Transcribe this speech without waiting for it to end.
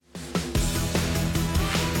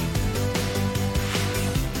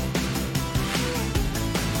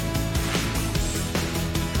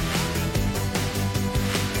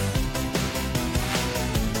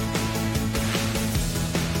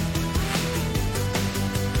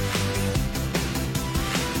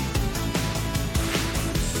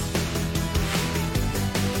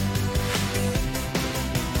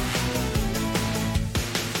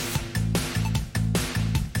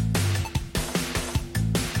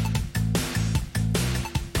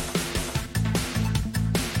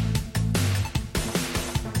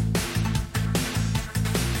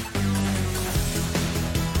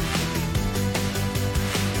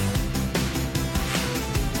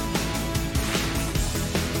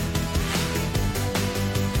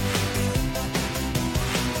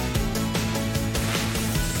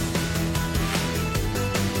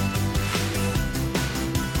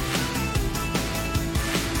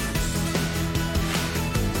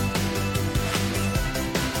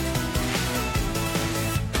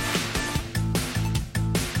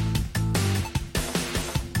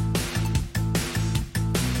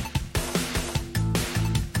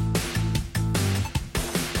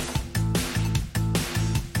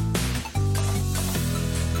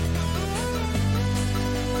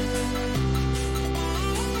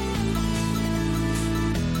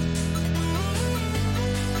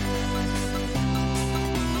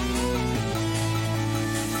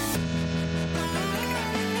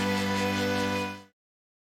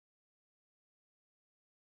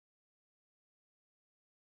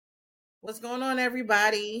What's going on,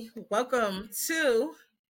 everybody? Welcome to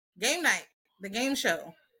Game Night, the game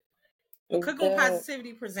show. What Cooking with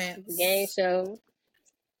Positivity The presents. game show.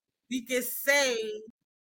 We can say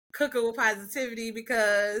Cooking with Positivity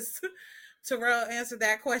because Terrell answered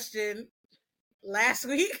that question last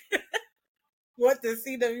week. What does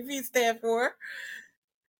CWP stand for?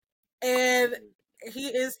 And he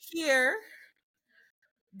is here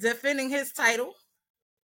defending his title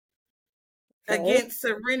against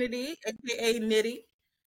Serenity, aka Nitty.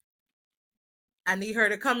 I need her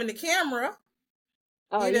to come in the camera.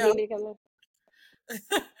 Oh, you need me to come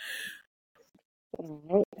in?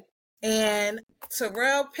 Alright. And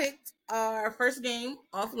Terrell picked our first game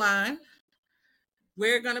offline.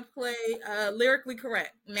 We're going to play Lyrically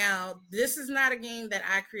Correct. Now, this is not a game that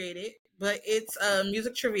I created, but it's a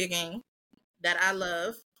music trivia game that I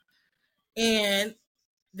love. And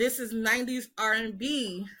this is 90s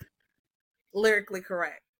R&B Lyrically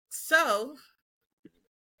Correct. So,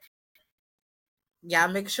 y'all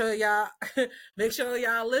make sure y'all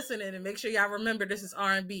listening and make sure y'all remember this is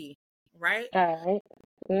R&B, right? Alright.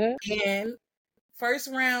 Mm-hmm. And first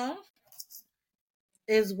round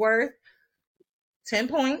is worth 10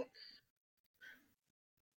 points.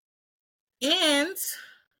 And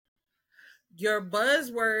your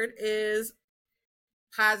buzzword is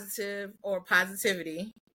positive or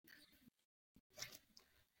positivity.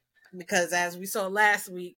 Because as we saw last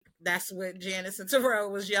week, that's what Janice and Terrell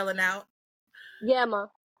was yelling out. Yeah, Ma.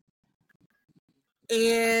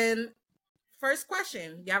 And first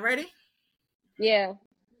question, y'all ready? Yeah.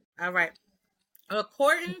 All right.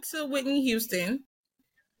 According to Whitney Houston,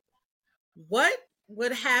 what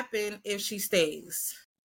would happen if she stays?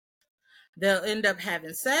 They'll end up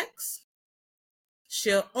having sex.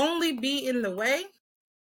 She'll only be in the way.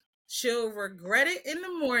 She'll regret it in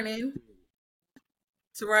the morning.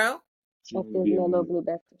 Terrell? Okay, no little blue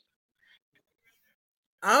bastard.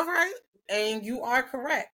 All right. And you are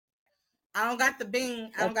correct. I don't got the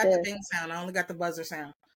bing. I don't got the bing sound. I only got the buzzer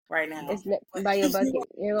sound right now. It's by your bucket.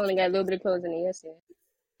 You only got a little bit of clothes in it. Yes,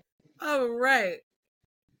 All right.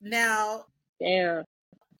 Now, damn.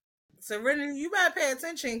 Serenity, you better pay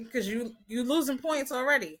attention because you losing points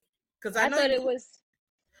already. Because I thought it was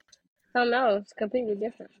something else, completely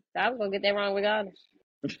different. I was gonna get that wrong regardless.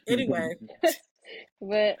 Anyway.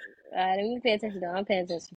 But let me pay attention though. I'm paying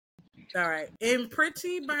attention. All right. In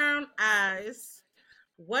Pretty Brown Eyes,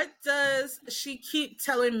 what does she keep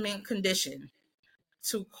telling Mint Condition?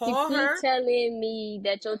 To call she her. Keep telling me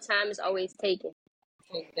that your time is always taken.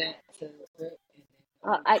 Okay.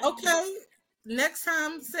 Next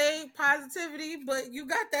time say positivity, but you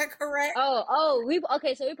got that correct. So we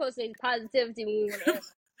supposed to say positivity when we want to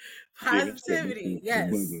answer. Positivity,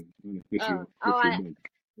 yes.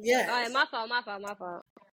 Yes. All right, my fault.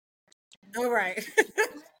 All right.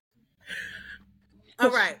 All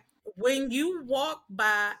right. When you walk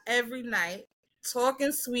by every night,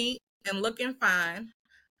 talking sweet and looking fine,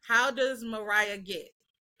 how does Mariah get?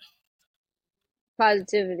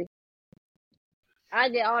 Positivity. I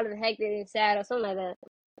get all of hectic and sad or something like that.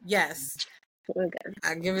 Yes. Okay.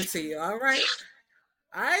 I give it to you. All right.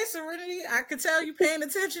 All right, Serenity. I can tell you paying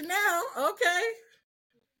attention now. Okay.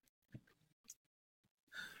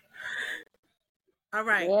 All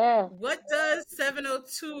right. Yeah. What does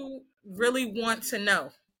 702 really want to know?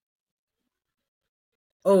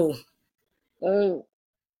 Oh.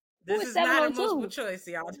 This is not a multiple choice,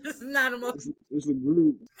 y'all. This is not a multiple. It's a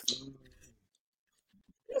group.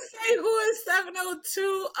 Say who is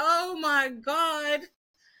 702? Oh my God.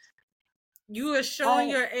 You are showing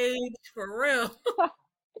your age for real. All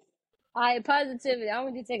right, positivity. I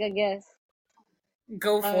want you to take a guess.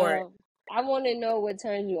 Go for it. I want to know what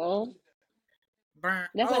turns you on. Burn.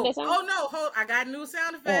 That's not that sound? Oh no, hold. I got a new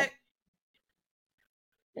sound effect.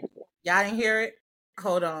 Y'all didn't hear it?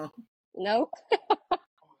 Hold on. No.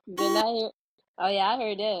 Did not hear. Oh yeah, I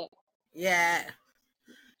heard that. Yeah.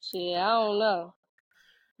 Shit, I don't know.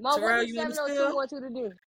 Mom, Terrell, what does 702 want you to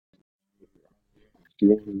do? You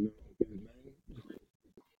want to know his name?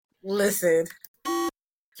 Listen.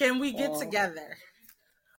 Can we get together?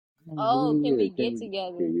 Can we get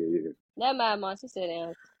together? Yeah. Never mind, Mom. She said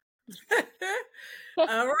that.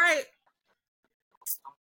 All right.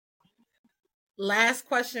 Last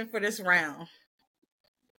question for this round.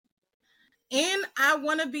 In I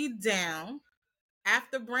Wanna Be Down,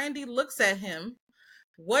 after Brandy looks at him,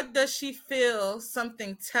 what does she feel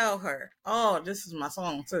something tell her? Oh, this is my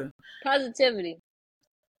song too. Positivity.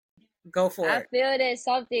 Go for it. I feel that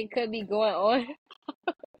something could be going on.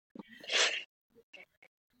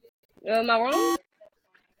 Am I wrong?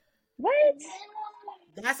 What?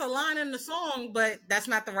 That's a line in the song, but that's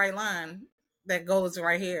not the right line that goes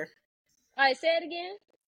right here. right, say it again.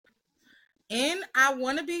 In I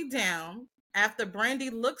Wanna Be Down, after Brandy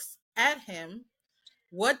looks at him,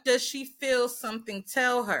 what does she feel something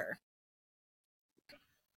tell her?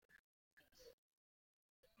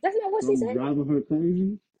 That's not what she Something said. driving her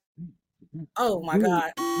crazy. Oh my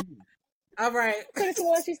God. All right. Could have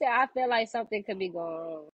sworn she said, I feel like something could be going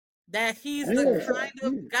on. That he's the Yeah, kind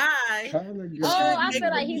of guy kind of you should Oh, I make feel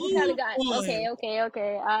guy. a like he's the kind of move guy. on.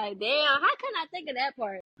 Okay. All right, damn. How can I think of that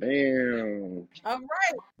part? Damn. All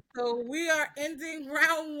right. So we are ending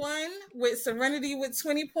round 1 with Serenity with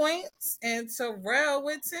 20 points and Terrell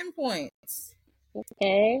with 10 points.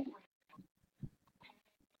 Okay.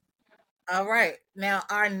 All right. Now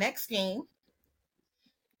our next game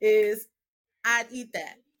is I'd Eat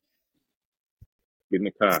That. Get in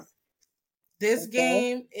the car. This Okay.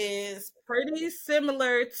 game is pretty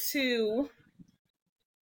similar to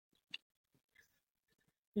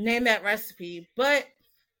Name That Recipe, but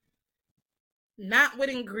not with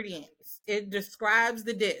ingredients. It describes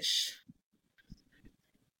the dish.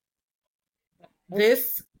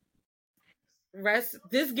 This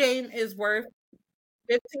game is worth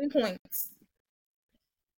 15 points.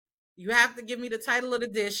 You have to give me the title of the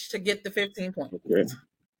dish to get the 15 points. Okay.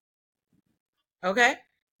 Okay?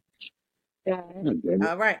 Yeah.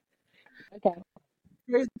 All right. Okay.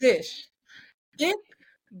 First dish. Thick,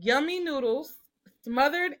 yummy noodles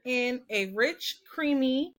smothered in a rich,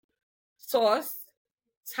 creamy sauce,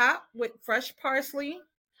 topped with fresh parsley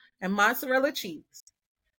and mozzarella cheese.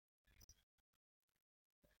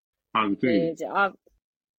 Positivity.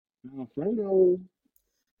 Alfredo.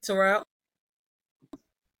 Terrell,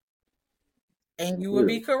 and you will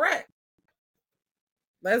be Yeah. correct.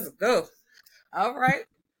 Let's go. All right.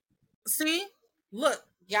 See, look,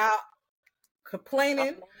 y'all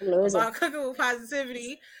complaining about cooking with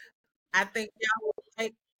positivity. I think y'all would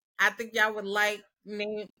like. I think y'all would like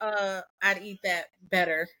me. I'd eat that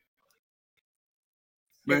better.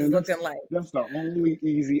 Man, It's looking like. that's the only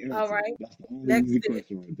easy All answer. right. That's the only Next easy dish.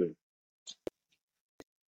 question right there.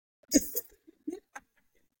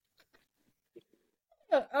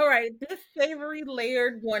 All right. This savory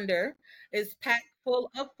layered wonder is packed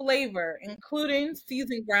full of flavor, including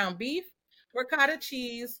seasoned ground beef, ricotta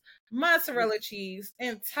cheese, mozzarella cheese,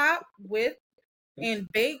 and topped with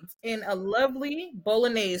and baked in a lovely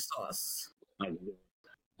bolognese sauce.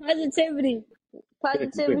 Positivity.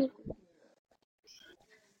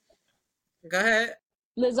 Go ahead.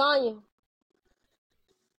 Lasagna.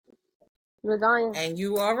 And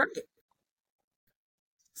you are right.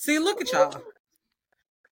 See, look at y'all.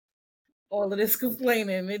 All of this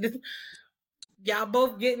complaining. Y'all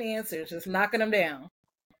both getting answers, just knocking them down.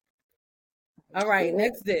 All right,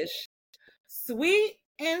 next dish. Sweet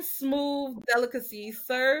and smooth delicacy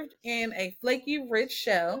served in a flaky, rich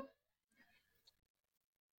shell.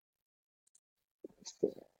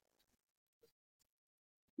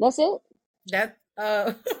 That's it? That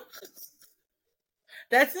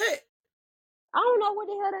that's it. I don't know what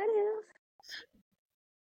the hell that is.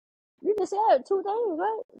 You just said 2 things,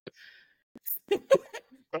 right?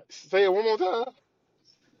 Say it one more time.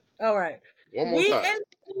 All right. One more Sweet time. and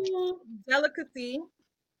smooth delicacy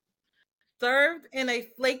served in a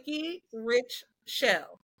flaky, rich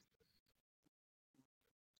shell.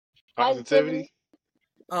 Positivity.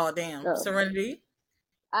 Oh damn. No. Serenity.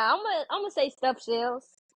 I'm gonna say stuffed shells,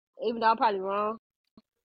 even though I'm probably wrong.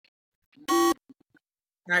 All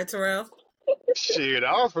right, Terrell. Shit,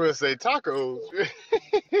 I was supposed to say tacos.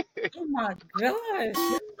 Oh my gosh,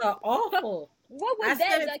 you are awful. What I was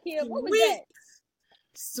that, said Zakia? What was sweet, that?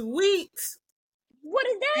 sweet What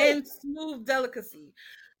is that? and smooth delicacy.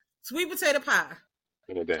 Sweet potato pie.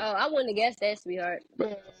 Oh, I wouldn't have guessed that, sweetheart.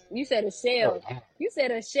 Man. You said a shell. You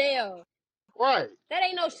said a shell. Right. That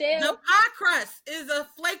ain't no The shell. pie crust is a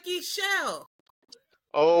flaky shell.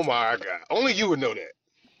 Oh my God. Only you would know that.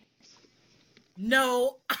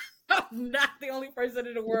 No, I'm not the only person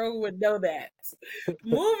in the world who would know that.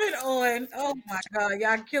 Moving on. Oh my God,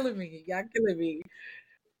 y'all killing me. Y'all killing me.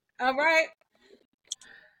 All right.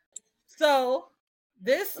 So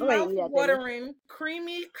this I'm ready to eat that thing. mouth-watering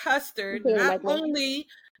creamy custard You put it in the not microwave. only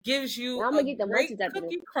gives Now you I'm a gonna get the great munchies after this.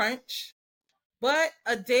 cookie crunch, but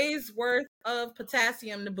a day's worth of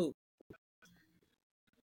potassium to boot.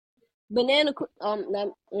 Banana.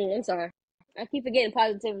 I'm sorry. I keep forgetting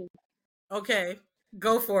positivity. Okay,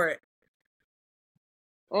 go for it.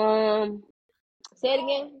 Say it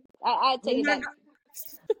again. I take Oh it my back. God.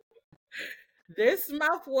 This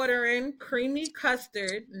mouth-watering creamy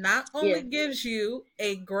custard not Yeah. only gives you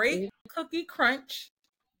a great Mhm. cookie crunch,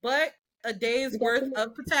 but a day's You got worth too much. of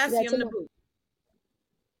You got potassium too to much. boot.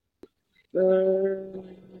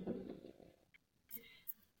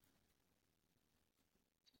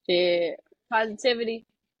 Shit. Positivity.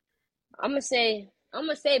 I'm gonna say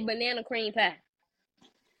banana cream pie.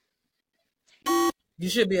 You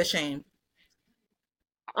should be ashamed.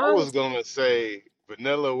 I was gonna say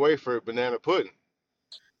vanilla wafer banana pudding.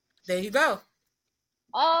 There you go.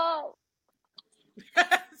 Oh,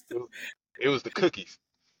 It was the cookies.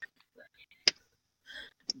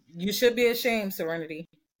 You should be ashamed, Serenity.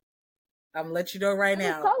 I'm gonna let you know right I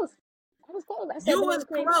was now. close. I was close. I said You banana was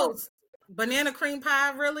cream close. Banana cream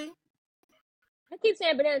pie, really? pie. I keep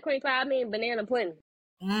saying banana cream pie. I mean banana pudding.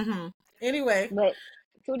 Mm-hmm. Anyway, But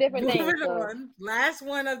two different moving things. So on. Last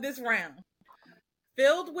one of this round.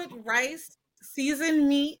 Filled with rice, seasoned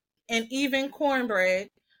meat, and even cornbread,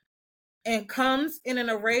 and comes in an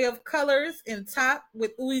array of colors and topped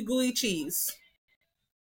with ooey gooey cheese.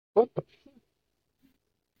 What the?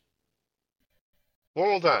 One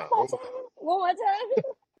more time. One more time. one more time.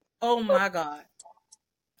 Oh my God.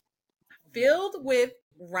 Filled with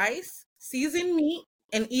rice, seasoned meat,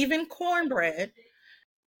 and even cornbread,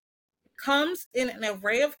 comes in an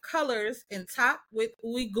array of colors and topped with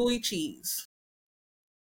ooey gooey cheese.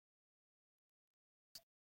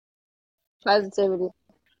 Positivity.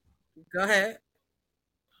 Go ahead.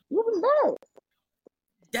 What was that?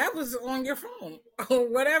 That was on your phone or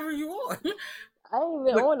whatever you want. I ain't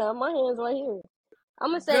even on that. My hands right here.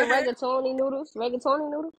 I'm gonna say rigatoni noodles. Rigatoni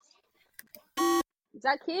noodles.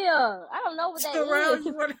 Zakia. I don't know what that Terrell, is.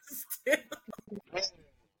 you want to still?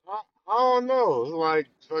 I don't know. It's like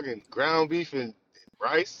fucking ground beef and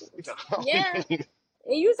rice. Yeah.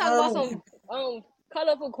 And you talking about Oh, some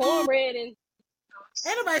colorful cornbread and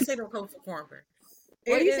ain't nobody say no coat for cornbread.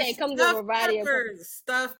 well, It you say is it comes with a stuffed variety of peppers. peppers.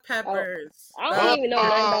 Stuffed Oh, peppers. I don't even know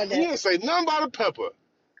nothing about You that. didn't say nothing about a pepper.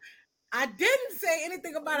 I didn't say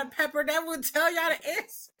anything about a pepper. That would tell y'all the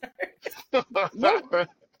answer. What?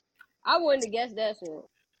 I wouldn't have guessed that shit.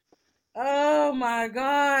 Oh my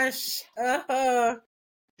gosh.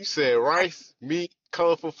 You said rice, meat,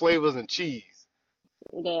 colorful flavors, and cheese.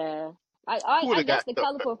 Yeah. Who would I have guess got the the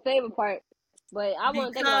colorful flavor part, but I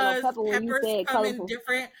wasn't thinking about no Because pepper when you peppers said come in colorful.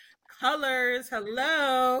 different colors.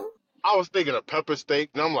 Hello. I was thinking of pepper steak,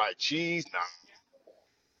 and I'm like, cheese? Nah.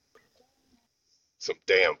 Some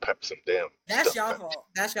damn pepper, some damn That's stuffed y'all pepper. fault.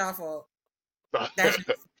 That's y'all fault. That's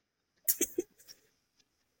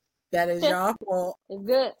that is It's y'all fault.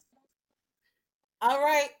 good. All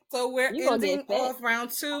right. So we're You gonna ending get fat. off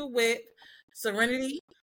round 2 with Serenity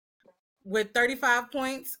with 35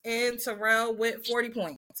 points and Terrell with 40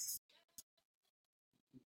 points.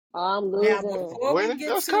 Oh, I'm Now, losing. before we Winning? get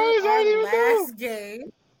That's to crazy. I our didn't even know. last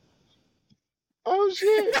game, Oh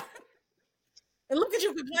shit. and look at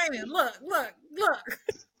you complaining. Look.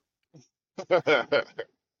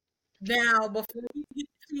 Now, before we get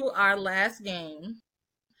to our last game,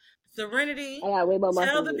 Serenity, I got way more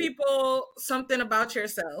tell muscles the than you. people something about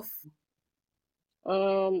yourself.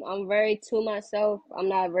 I'm very to myself. I'm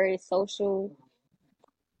not very social.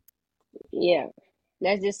 Yeah.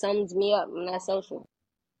 That just sums me up. I'm not social.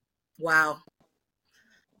 Wow.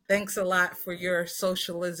 Thanks a lot for your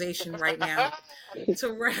socialization right now.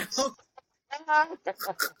 Terrell,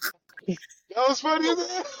 That was funny as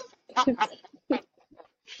hell.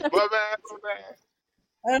 My bad, my bad.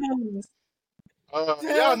 um, Y'all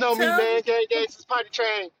tell, know me, tell, man. Gang gang since potty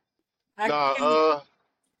train. I Nah, can't.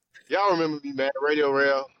 y'all remember me, man. Radio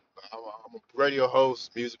Rail. I'm a radio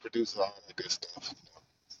host, music producer, all that good stuff.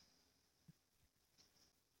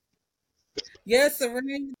 Yes,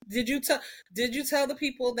 Serenity, did you tell the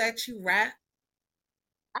people that you rap?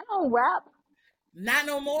 I don't rap. Not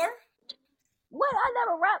no more? What? I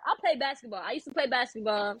never rap. I play basketball. I used to play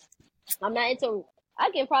basketball. I'm not into. I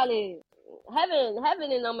can probably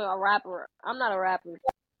heaven and I'm a rapper. I'm not a rapper.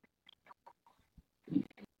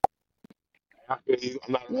 I feel you.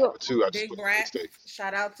 I'm not a You? rapper too. I just Big put out Brat. mixtapes.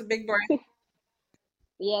 Shout out to Big Brat.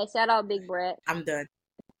 Yeah. Shout out Big Brat. I'm done.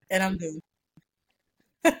 And I'm done.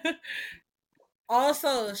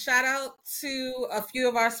 Also, shout out to a few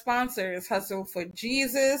of our sponsors, Hustle for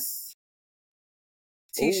Jesus,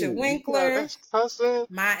 Tisha Oh, you got Winkler, us cussing,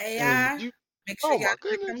 My and AI. you. Make sure Oh y'all my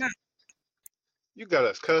check them goodness, out. you got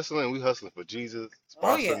us cussing, and we hustling for Jesus,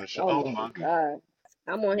 Oh yeah. sponsoring the show. Oh Oh my my goodness. god.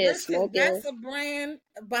 I'm on here Listen, smoking. that's a brand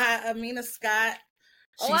by Amina Scott.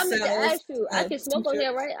 Oh, She I meant to sells ask you. I can smoke on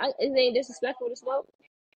here, t-shirts. right? It ain't disrespectful to smoke.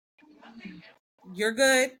 You're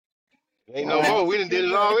good. Ain't All no right. more. We done You're did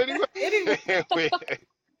it good. all anyway. Anyway, we,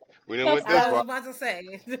 we done went this I was far. about to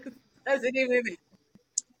say, doesn't even.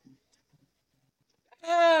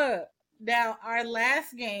 Uh, now our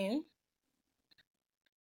last game,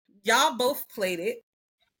 y'all both played it.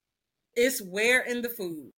 It's where in the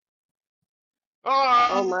food.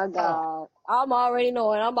 Oh my Oh, god. I'm already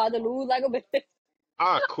knowing I'm about to lose like a bitch.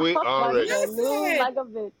 I quit I'm about to already. go lose Listen, like a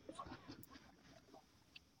bitch.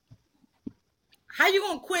 how you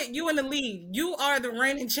gonna quit? You in the lead. You are the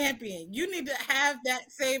reigning champion. You need to have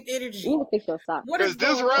that same You need energy. to fix your socks. What Cause is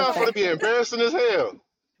this going round on? gonna be embarrassing as hell.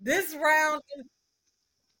 This round,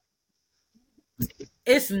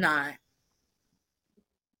 it's not.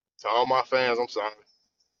 To all my fans, I'm sorry.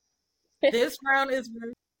 This round is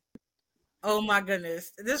worth, oh my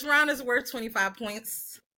goodness. This round is worth 25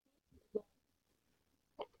 points,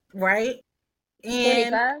 right?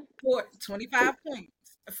 And 25? for 25 points.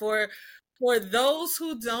 For for those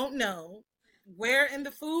who don't know, where in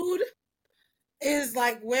the food is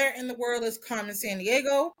like where in the world is Carmen San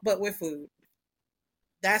Diego, but with food.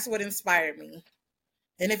 That's what inspired me.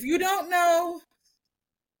 And if you don't know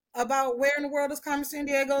about where in the world is Carmen San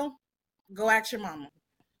Diego, go ask your mama.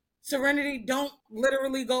 Serenity, don't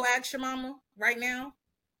literally go ask your mama right now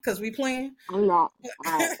because we playing. I'm not.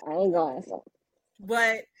 I ain't going. So.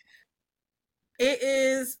 But it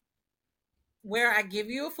is where I give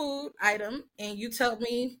you a food item and you tell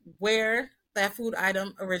me where that food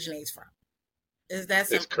item originates from. Is that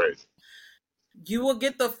It's simple? crazy. You will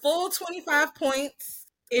get the full 25 points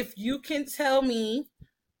if you can tell me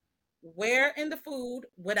where in the food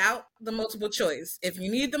without the multiple choice. If you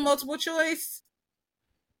need the multiple choice,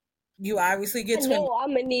 you obviously I get 20. know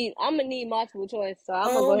I'm gonna need multiple choice, so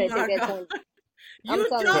I'm gonna go Oh ahead and take my that God. 20. I'm You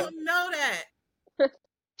telling you. don't know that.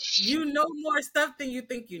 You know more stuff than you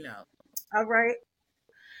think you know. All right.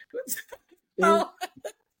 Mm. So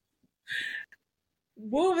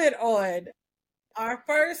moving on. Our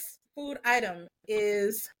first food item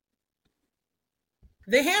is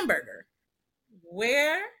the hamburger.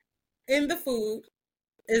 Where in the food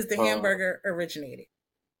is the Uh, hamburger originated?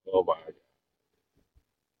 oh my God.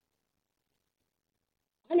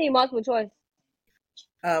 I need multiple choice.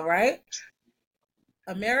 All right.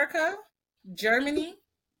 America, Germany,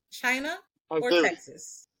 China, or Positivity.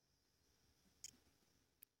 Texas?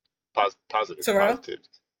 Positive. Terrell, Positivity.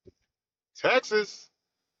 Texas.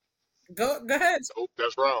 go ahead. Nope,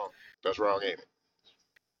 that's wrong. That's wrong, ain't it?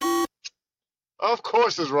 Of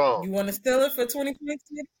course it's wrong. You want to steal it for 20 points?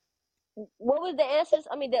 What was the answers?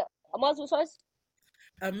 I mean, the multiple choice.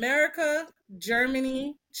 America,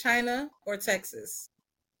 Germany, China, or Texas?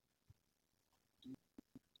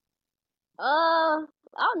 I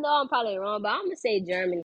don't know. I'm probably wrong, but I'm gonna say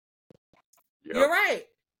Germany. Yep. You're right.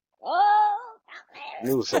 Oh, I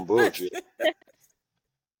knew it was some bullshit.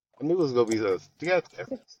 I knew it was gonna be us. Yeah,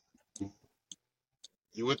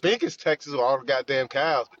 you would think it's Texas with all the goddamn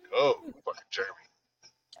cows, but no, fucking Germany.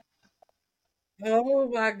 Oh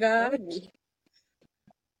my God. Germany.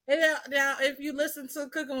 And now, if you listen to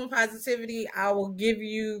Cooking with Positivity, I will give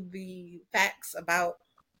you the facts about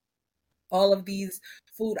all of these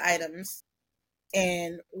food items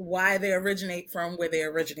and why they originate from where they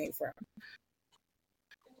originate from.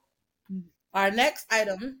 Our next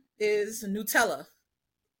item is Nutella.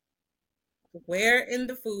 Where in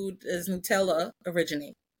the food does Nutella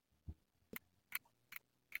originate?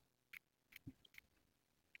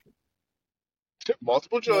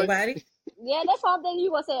 Multiple choice. Nobody? Yeah, that's all I'm thinking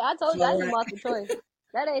you gonna say. I told you I All need right. multiple choice.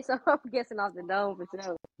 That ain't something I'm guessing off the dome for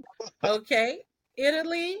sure. Okay.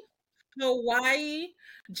 Italy, Hawaii,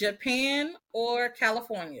 Japan, or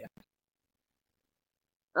California?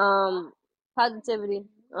 Positivity.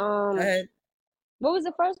 Go ahead. What was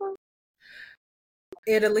the first one?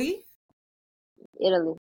 Italy.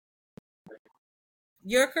 Italy.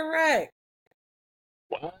 You're correct.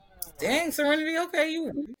 Wow. Dang, Serenity. Okay,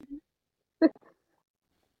 you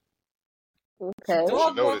Okay. I should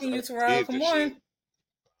dog know this. walking I you, done Terrell. did Come this shit.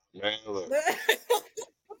 on. Man, look.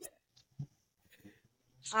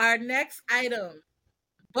 Our next item,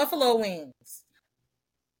 buffalo wings.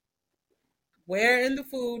 Where in the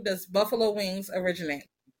food does buffalo wings originate?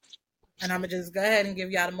 And I'm gonna just go ahead and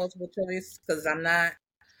give y'all the multiple choice because I'm not.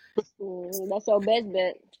 That's your best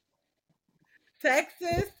bet.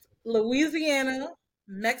 Texas, Louisiana,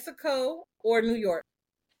 Mexico, or New York?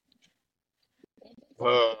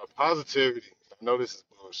 Positivity. I know this is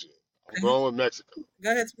bullshit. I'm going with Mexico.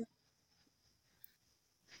 Go ahead.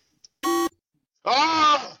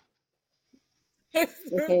 Ah!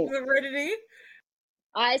 Okay. Serenity.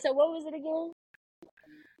 All right. So what was it again?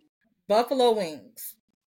 Buffalo wings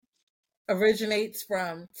originates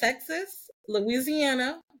from Texas,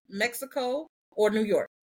 Louisiana, Mexico, or New York.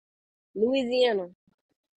 Louisiana.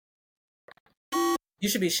 You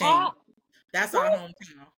should be Ah, ashamed. That's our what?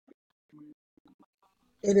 hometown.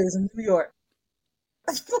 It is New York.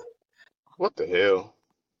 What the hell?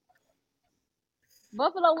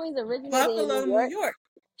 Buffalo wings originated in Buffalo, New New York. York.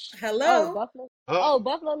 Oh, Hello. Buffalo. Huh? Oh,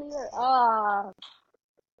 Buffalo, New York. Ah,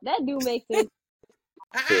 that do make sense.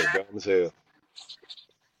 Yeah, dumb as hell.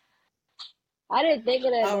 I didn't think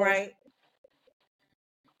of that All though. right.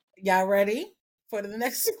 Y'all ready for the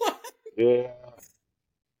next one? Yeah.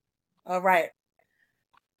 All right.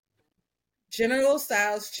 General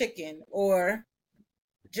Tso's chicken or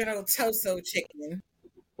General Toso chicken.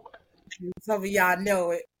 Some of y'all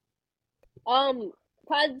know it.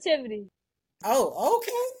 Positivity. Oh,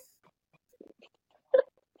 okay.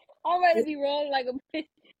 I'm ready to be wrong like a bitch.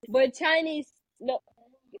 But Chinese, no,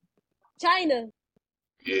 China.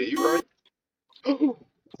 Yeah, you right.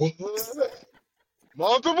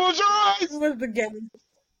 Multiple choice. Who was the game?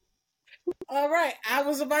 All right. I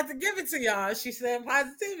was about to give it to y'all. She said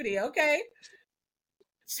positivity. Okay.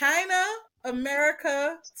 China,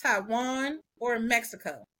 America, Taiwan, or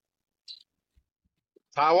Mexico?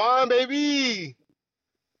 Taiwan, baby.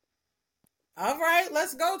 All right.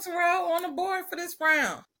 Let's go, Terrell, on the board for this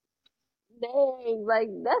round. Dang, like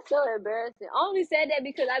that's so embarrassing. I only said that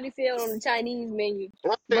because I be seeing it on the Chinese menu.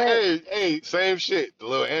 Right, But hey, same shit. The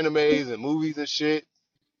little animes and movies and shit.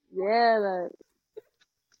 yeah, like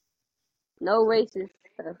no racist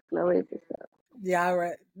stuff. No racist stuff. Yeah, all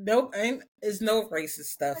right. Nope. Ain't it's no racist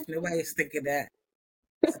stuff. Nobody's thinking that.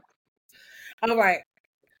 All right.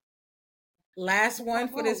 Last one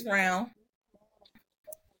for this round.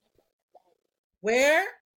 Where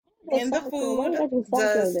Why in the you food got your socks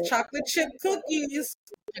like does that? chocolate chip cookies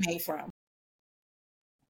originate from?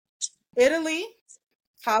 Italy,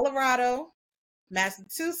 Colorado,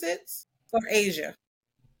 Massachusetts, or Asia?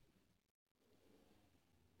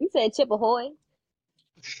 You said Chip Ahoy?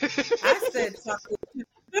 I said chocolate chip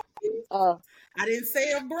cookies. Uh, I didn't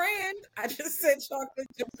say a brand. I just said chocolate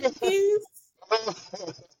chip cookies.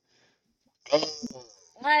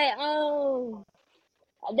 I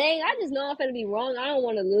dang, I just know I'm gonna be wrong. I don't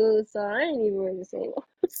want to lose, so I ain't even ready to say it.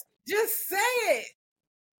 Just say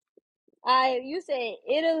it. You said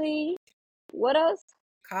Italy. What else?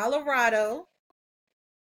 Colorado,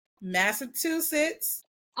 Massachusetts,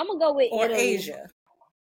 I'm gonna go with or Italy. Asia?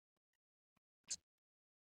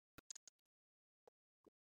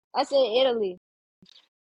 I said Italy.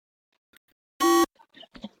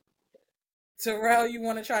 Terrell, you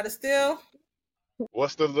want to try to steal?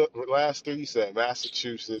 What's the last three you said?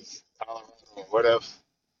 Massachusetts, Colorado, what else?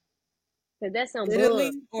 Cause that's some bull.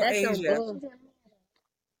 Italy or That's some Asia? bull.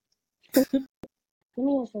 Give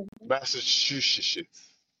me a second. Massachusetts.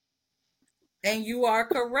 And you are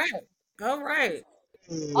correct. All right.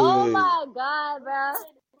 Oh Hey. my god,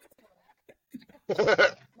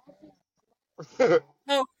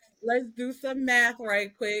 Oh, let's do some math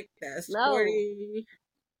right quick. That's bro. No.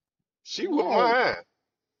 She whooped Yes. my ass.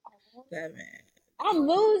 47, I'm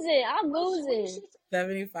losing. I'm losing.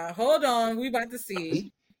 75. Hold on. We about to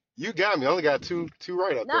see. You got me. I only got two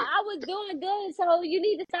right, I No, think. I was doing good, so you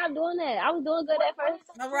need to stop doing that. I was doing good at first.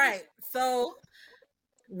 All right. So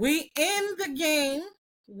we end the game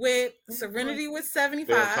with Serenity with Damn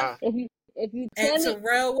 75 tie. If you and tell me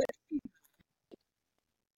Terrell with.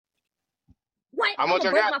 what, How I'm much gonna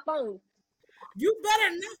I break got? my phone. You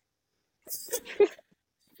better not.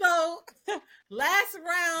 So last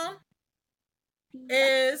round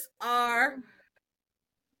is our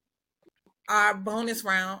bonus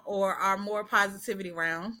round or our more positivity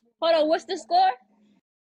round. Hold on, what's the score?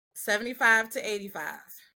 75 to 85. And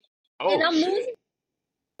Oh I'm shit. losing.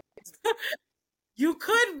 You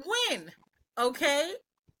could win, okay?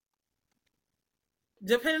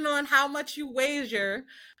 Depending on how much you wager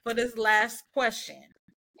for this last question.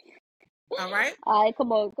 All right? All right,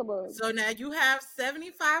 come on. So now you have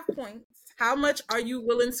 75 points. How much are you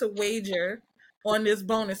willing to wager on this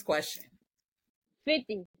bonus question?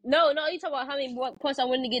 50. No, you talking about how many points I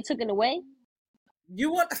wanted to get taken away?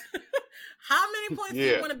 You want how many points do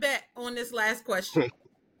you Yeah. want to bet on this last question?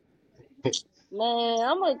 Man,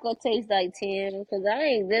 I'm gonna go taste like 10 because I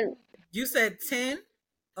ain't this. You said 10.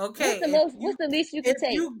 What's Okay, the most? What's the least you can if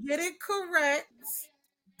take? you get it correct,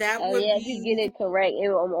 that Oh would yeah, if you get be it correct, it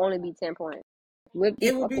will only be 10 points. Whip it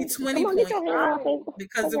this would be fucking. 20 Come on, get points your hand off it.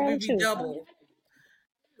 because What's it wrong would with be you? double.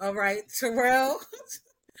 All right, Terrell,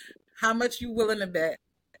 how much you willing to bet?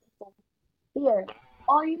 Here.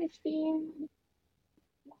 All you can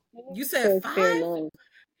You said says fear 5? none.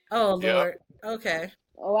 Oh Yep. Lord. Okay.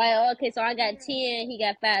 All right, okay, so I got 10, he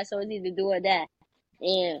got 5, so it's either do or die.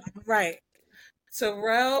 Yeah. Right.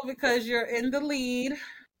 Terrell, because you're in the lead,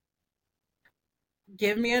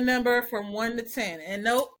 give me a number from 1 to 10. And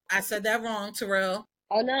nope, I said that wrong, Terrell.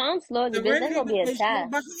 Oh no, I'm slow as a bitch. That's Serenity, gonna be a because you're tie.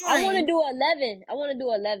 I want to behind, do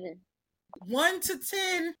 11. 1 to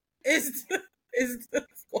 10 is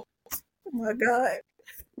oh my God.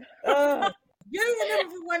 Give me a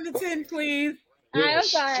number from 1 to 10, please. All right, Yeah, I'm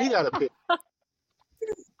sorry. she got a pick.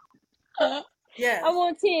 Yes. I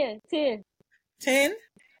want 10. 10. 10?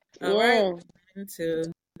 All right. Yeah. 1, 2,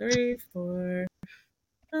 3, 4,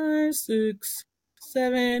 5, 6,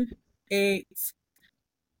 7, 8,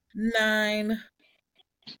 9,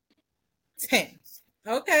 10.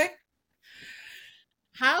 Okay.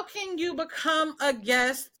 How can you become a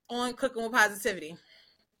guest on Cooking with Positivity?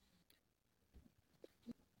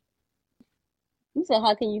 You said,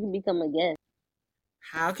 how can you become a guest?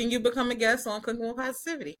 How can you become a guest on Cooking with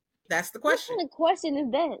Positivity? That's the What question. kind of question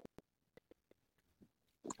is that?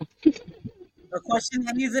 A question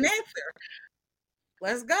that needs an answer.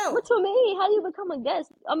 Let's go. What you mean? How you become a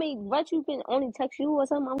guest? I mean, right? You can only text you or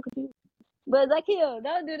something. I'm confused. But like, here,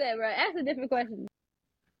 don't do that, bro. Ask a different question.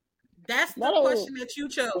 That's the That ain't question that you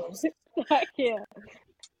chose. like here.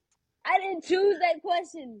 I didn't choose that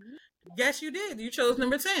question. Yes, you did. You chose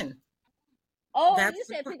number 10. Oh, That's you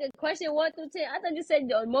the said pick a question 1 through 10. I thought you said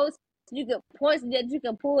the most you could points that you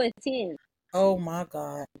can pull is 10. Oh my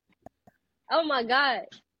God. Oh my God.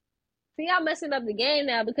 See, I'm messing up the game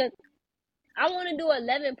now because I want to do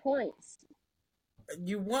 11 points.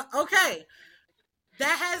 You want okay.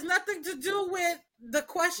 That has nothing to do with the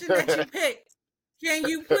question that you picked. Can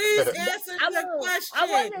you please answer the I question?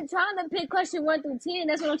 wasn't trying to pick question 1 through 10.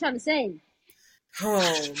 That's what I'm trying to say.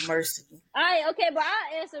 Oh, mercy. All right, okay, but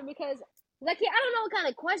I'll answer because, like, I don't know what kind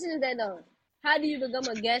of question is that though. How do you become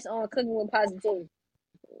a guest on Cooking with Positivity?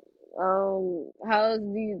 How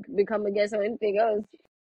do you become a guest on anything else?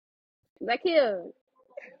 Like here,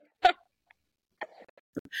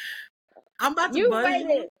 I'm about to you buzz write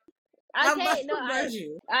you. it. I'm about Okay, to no, buzz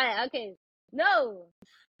you. okay, no.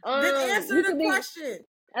 Then answer You the could be question.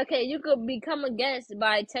 okay. You could become a guest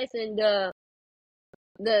by texting the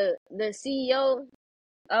CEO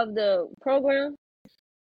of the program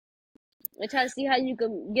and try to see how you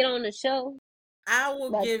can get on the show. I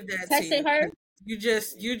will By give that to texting you. her. You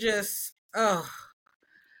just, oh,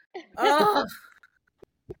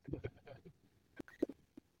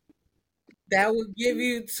 that would give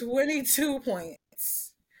you 22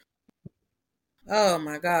 points. Oh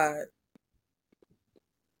my God.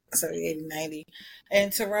 70, 80, 90.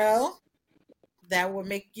 And Terrell, that would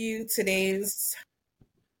make you today's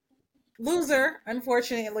loser,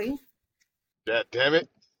 unfortunately. God damn it.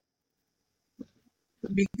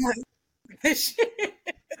 Because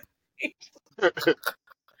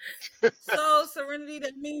so, Serenity,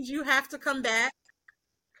 that means you have to come back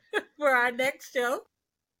for our next show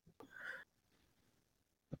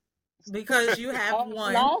because you have Oh,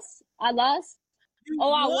 won. I lost. You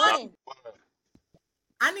Oh, I won. won.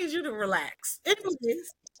 I need you to relax.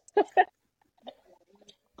 Anyways,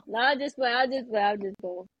 No, I'll just play.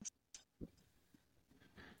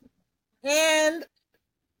 and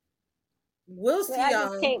we'll Wait, see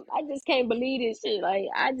y'all. I just can't believe this shit. Like,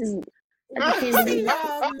 I just We'll can't see believe it.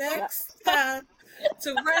 y'all next time.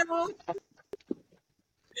 Terrell.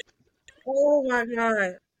 Oh my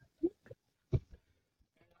God.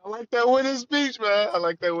 I like that winning speech, man. I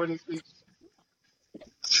like that winning speech.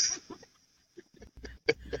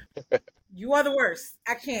 You are the worst.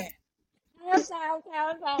 I can't. I'm sorry.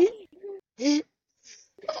 Oh, shit.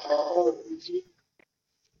 I'm sorry.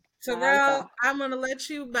 Terrell, I'm going to let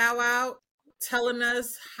you bow out telling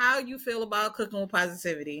us how you feel about Cooking with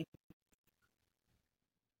Positivity.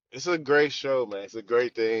 It's a great show, man. It's a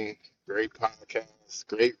great thing. Great podcast.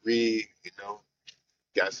 Great read. You know,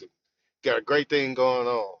 got a great thing going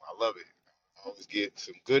on. I love it. I always get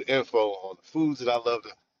some good info on the foods that I love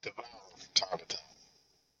to devour from time to time.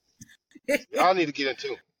 So y'all need to get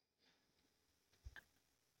into 'em.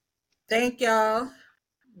 Thank y'all.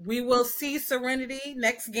 We will see Serenity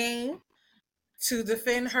next game to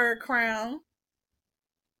defend her crown.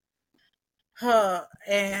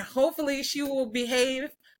 And hopefully she will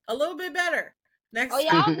behave a little bit better Oh next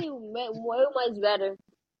yeah, time. I'll be way much better.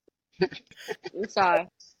 I'm sorry.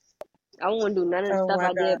 I won't do none of the Oh stuff my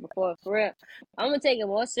I God. did before. For real, I'm gonna take it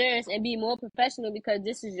more serious and be more professional because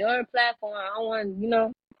this is your platform. I want,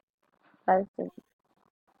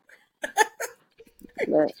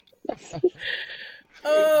 but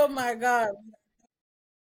Oh my God.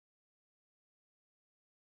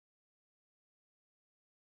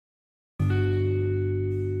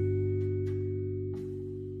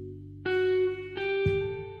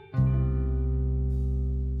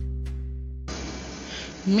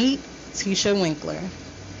 Meet Tisha Winkler,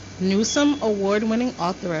 Newsom Award-winning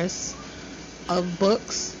authoress of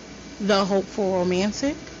books The Hopeful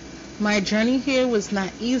Romantic, My Journey Here Was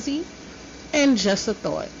Not Easy, and Just a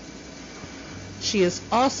Thought. She is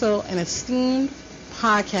also an esteemed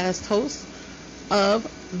podcast host of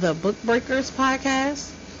the Book Breakers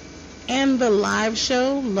podcast and the live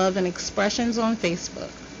show Love and Expressions on Facebook.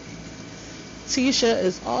 Tisha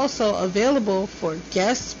is also available for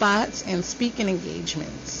guest spots and speaking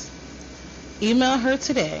engagements. Email her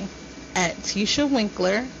today at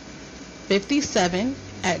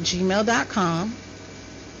tishawinkler57@gmail.com.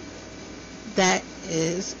 That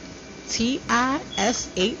is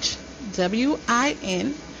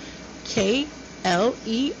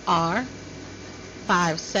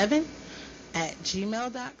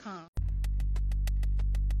TISHWINKLER57@gmail.com.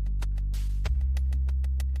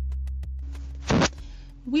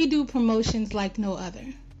 We do promotions like no other.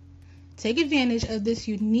 Take advantage of this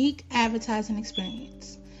unique advertising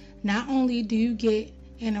experience. Not only do you get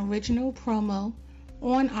an original promo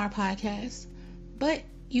on our podcast, but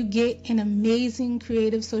you get an amazing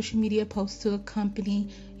creative social media post to accompany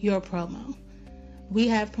your promo. We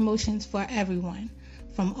have promotions for everyone,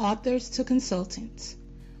 from authors to consultants.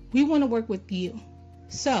 We want to work with you.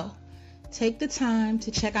 So, take the time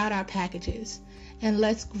to check out our packages and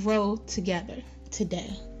let's grow together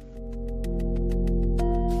today.